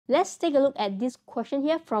Let's take a look at this question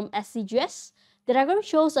here from ICGS. The diagram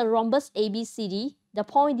shows a rhombus ABCD. The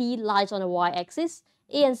point D lies on the y-axis.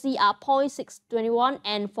 A and C are 0.621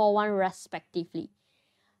 and 41 respectively.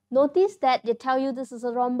 Notice that they tell you this is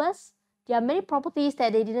a rhombus. There are many properties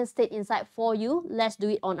that they didn't state inside for you. Let's do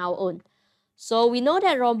it on our own. So we know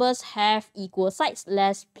that rhombus have equal sides.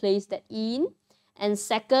 Let's place that in. And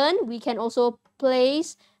second, we can also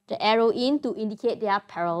place the arrow in to indicate they are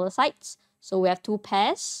parallel sides. So we have two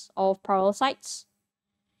pairs of parallel sides.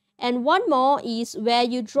 And one more is where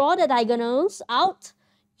you draw the diagonals out,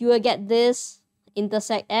 you will get this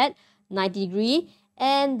intersect at 90 degrees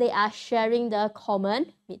and they are sharing the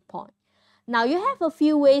common midpoint. Now you have a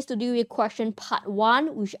few ways to deal with question part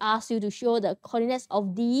 1, which asks you to show the coordinates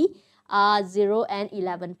of D are 0 and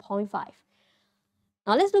 11.5.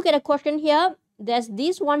 Now let's look at the question here. There's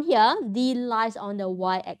this one here, D lies on the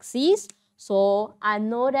y-axis. So I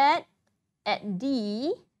know that at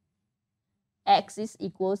D, x is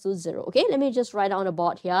equals to 0. Okay, let me just write on the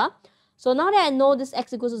board here. So now that I know this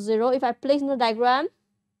x equals to 0, if I place in the diagram,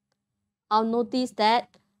 I'll notice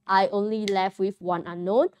that I only left with one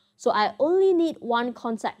unknown. So I only need one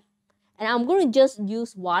concept. And I'm going to just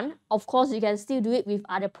use one. Of course, you can still do it with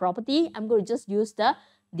other property. I'm going to just use the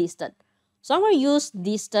distance. So I'm going to use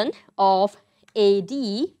distance of AD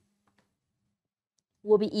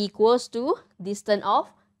will be equals to distance of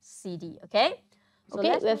CD. Okay? So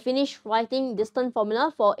we've finished writing distance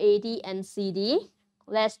formula for AD and CD.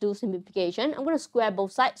 Let's do simplification. I'm going to square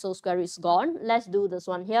both sides, so square root is gone. Let's do this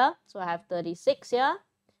one here. So I have 36 here.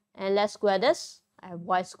 And let's square this. I have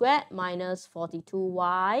y squared minus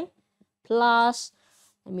 42y plus,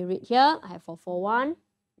 let me read here, I have 441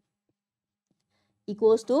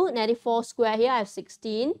 equals to negative 4 squared here, I have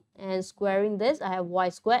 16. And squaring this, I have y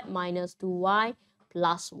squared minus 2y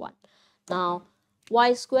plus 1. Now,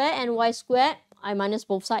 y squared and y squared, I minus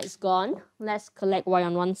both sides gone. Let's collect y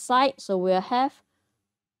on one side. So we'll have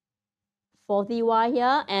 40y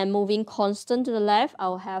here, and moving constant to the left,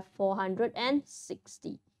 I'll have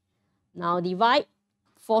 460. Now divide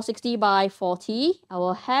 460 by 40, I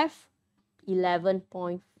will have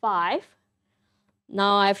 11.5.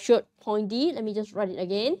 Now I've showed point D. Let me just write it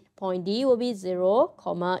again. Point D will be 0,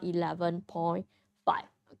 11.5.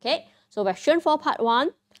 Okay, so we've shown for part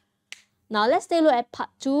 1. Now let's take a look at part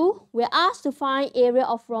 2. We're asked to find area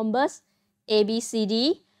of rhombus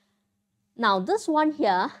ABCD. Now this one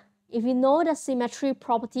here, if you know the symmetry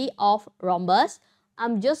property of rhombus,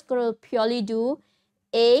 I'm just going to purely do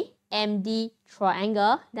AMD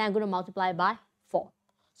triangle, then I'm going to multiply by 4.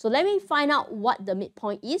 So let me find out what the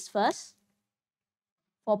midpoint is first.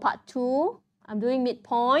 For part 2, I'm doing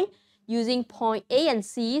midpoint using point A and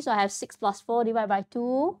C. So I have 6 plus 4 divided by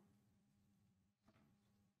 2.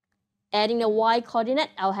 Adding the y coordinate,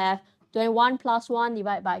 I'll have 21 plus 1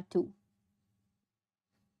 divided by 2.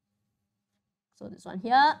 So this one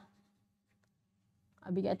here,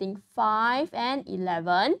 I'll be getting 5 and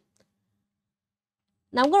 11.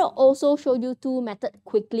 Now I'm going to also show you two methods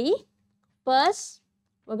quickly. First,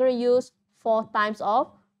 we're going to use 4 times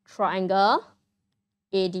of triangle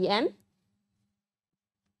ADM.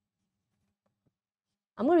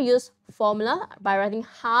 I'm going to use formula by writing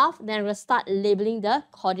half, then I'm going to start labeling the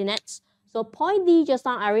coordinates. So point D, just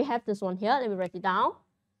now I already have this one here. Let me write it down.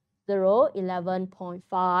 0,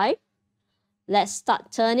 11.5. Let's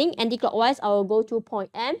start turning anti-clockwise. I will go to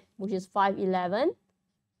point M, which is 5, 11.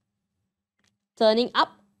 Turning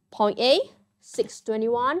up, point A,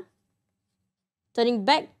 621. Turning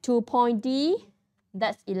back to point D,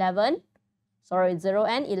 that's 11. Sorry, 0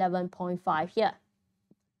 and 11.5 here.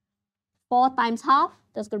 4 times half,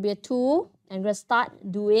 that's going to be a 2. I'm going to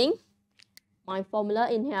start doing my formula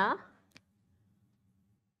in here.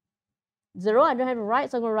 0, I don't have to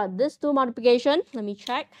write, so I'm going to write this 2 multiplication. Let me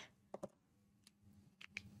check.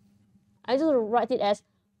 I just write it as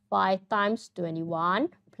 5 times 21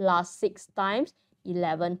 plus 6 times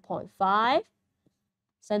 11.5.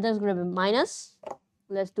 Center is going to be minus.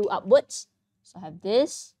 Let's do upwards. So I have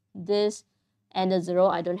this, this, and the 0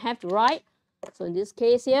 I don't have to write. So in this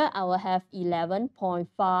case here, I will have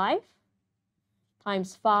 11.5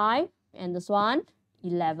 times 5, and this one,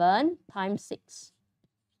 11 times 6.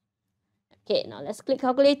 Okay, now let's click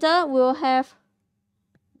calculator. We will have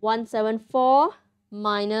 174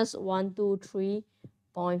 minus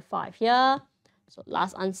 123.5 here. So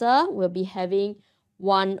last answer will be having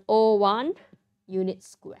 101 units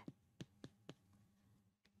squared.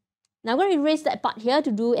 Now I'm going to erase that part here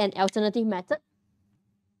to do an alternative method.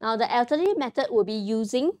 Now the alternative method will be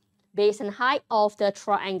using base and height of the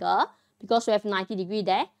triangle because we have 90 degrees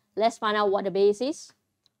there. Let's find out what the base is.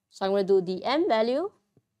 So I'm going to do the m value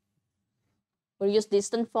We'll use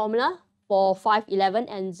distance formula for 5, 11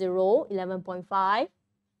 and 0, 11.5.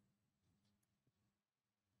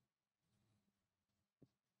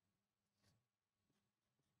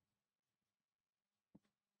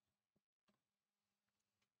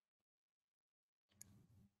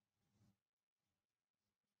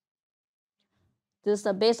 This is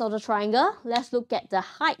the base of the triangle. Let's look at the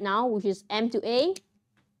height now, which is m to a.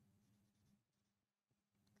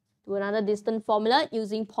 Do another distance formula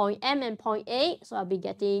using point M and point A. So I'll be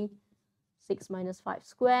getting 6 minus 5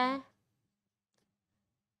 square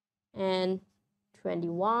and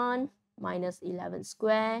 21 minus 11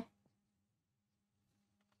 square.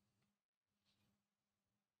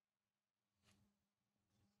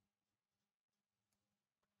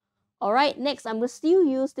 Alright, next I'm going to still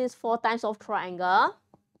use this 4 times of triangle,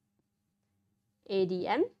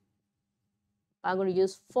 ADM. I'm going to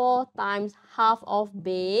use 4 times half of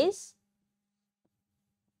base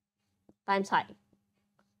times height.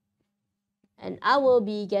 And I will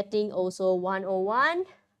be getting also 101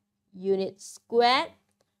 units squared.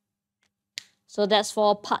 So that's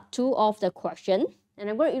for part 2 of the question. And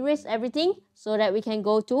I'm going to erase everything so that we can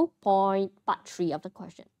go to part 3 of the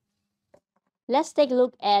question. Let's take a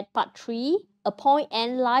look at part 3. A point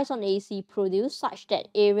N lies on AC produced such that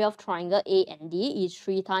area of triangle AND is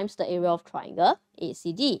 3 times the area of triangle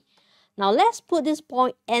ACD. Now let's put this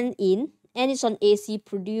point N in. N is on AC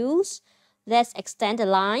produced. Let's extend the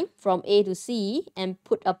line from A to C and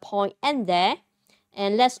put a point N there.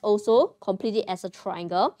 And let's also complete it as a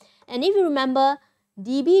triangle. And if you remember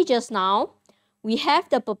DB just now, we have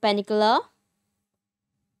the perpendicular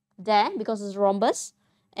there because it's rhombus.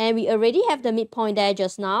 And we already have the midpoint there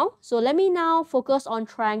just now. So let me now focus on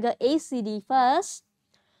triangle ACD first.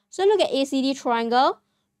 So look at ACD triangle.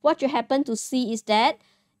 What you happen to see is that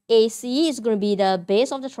AC is going to be the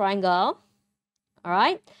base of the triangle.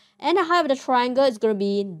 Alright. And the height of the triangle is going to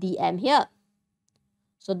be DM here.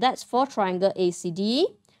 So that's for triangle ACD.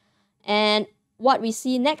 And what we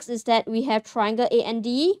see next is that we have triangle AND.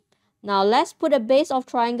 Now let's put a base of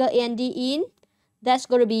triangle AND in. That's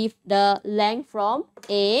going to be the length from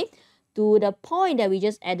A to the point that we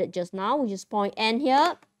just added just now, which is point N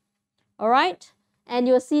here. Alright. And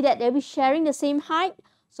you'll see that they'll be sharing the same height.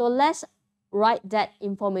 So let's write that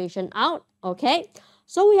information out. Okay.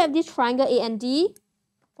 So we have this triangle AND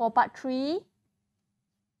for part 3.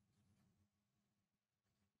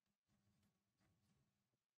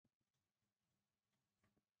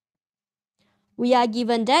 We are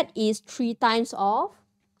given that is 3 times of,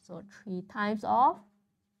 so 3 times of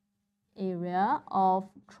area of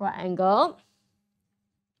triangle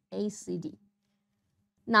ACD.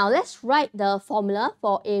 Now let's write the formula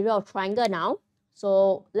for area of triangle now.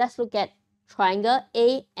 So let's look at triangle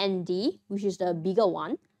AND, which is the bigger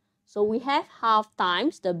one. So we have half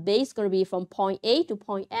times the base is going to be from point A to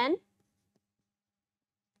point N.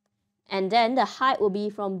 And then the height will be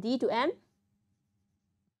from D to M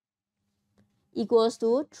equals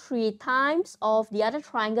to 3 times of the other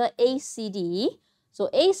triangle ACD. So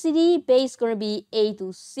ACD base is going to be A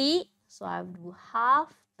to C. So I will do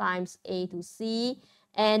half times A to C.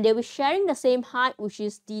 And they'll be sharing the same height, which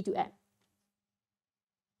is D to M.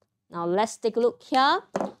 Now let's take a look here.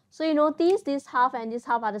 So you notice this half and this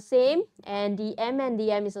half are the same. And DM and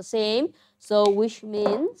DM is the same. So which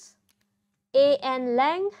means AN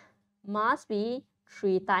length must be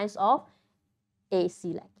 3 times of AC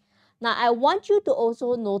length. Now I want you to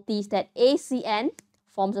also notice that ACN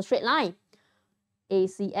forms a straight line.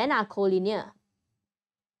 ACN are collinear.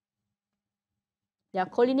 They are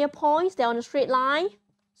collinear points, they're on a straight line.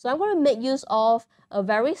 So I'm going to make use of a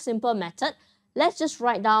very simple method. Let's just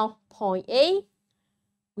write down point A.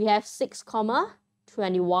 We have 6,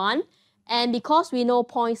 21. And because we know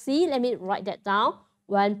point C, let me write that down.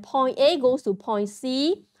 When point A goes to point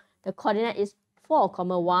C, the coordinate is 4,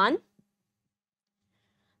 1.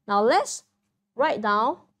 Now let's write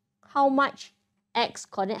down how much X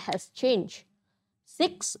coordinate has changed.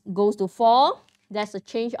 6 goes to 4, that's a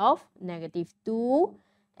change of -2.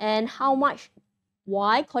 And how much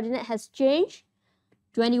Y coordinate has changed?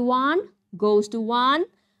 21 goes to 1,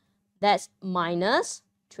 that's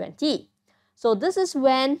 -20. So this is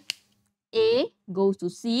when A goes to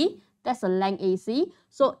C, that's the length AC.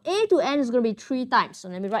 So A to N is going to be 3 times. So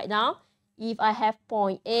let me write down. If I have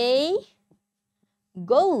point A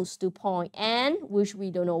goes to point N, which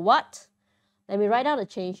we don't know what, let me write down the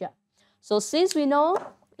change here. So since we know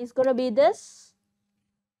it's going to be this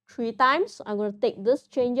 3 times, I'm going to take these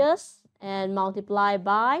changes and multiply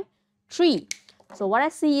by 3. So what I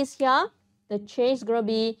see is here, the change is going to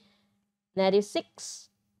be -6.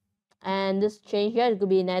 And this change here is going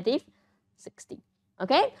to be -60.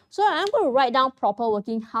 Okay, so I'm going to write down proper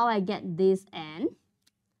working how I get this n.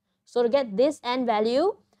 So to get this n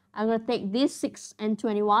value, I'm going to take this 6 and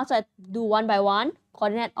 21. So I do one by one.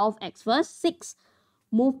 Coordinate of x first. 6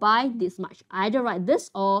 move by this much. I either write this,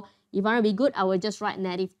 or if I want to be good, I will just write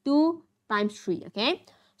 -2 times 3. Okay,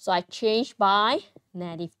 so I change by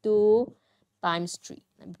 -2 times 3.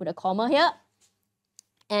 Let me put a comma here.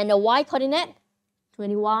 And the y coordinate,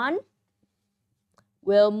 21,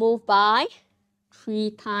 will move by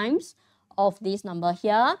 3 times of this number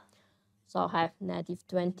here. So I'll have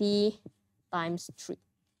 -20 times 3.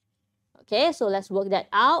 Okay, so let's work that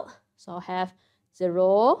out. So I'll have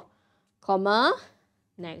 0, comma,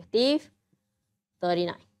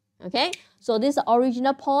 -39. Okay, so this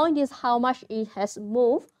original point is how much it has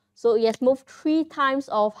moved. So it has moved 3 times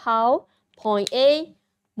of how point A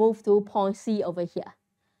moved to point C over here.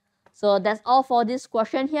 So that's all for this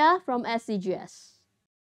question here from SCGS.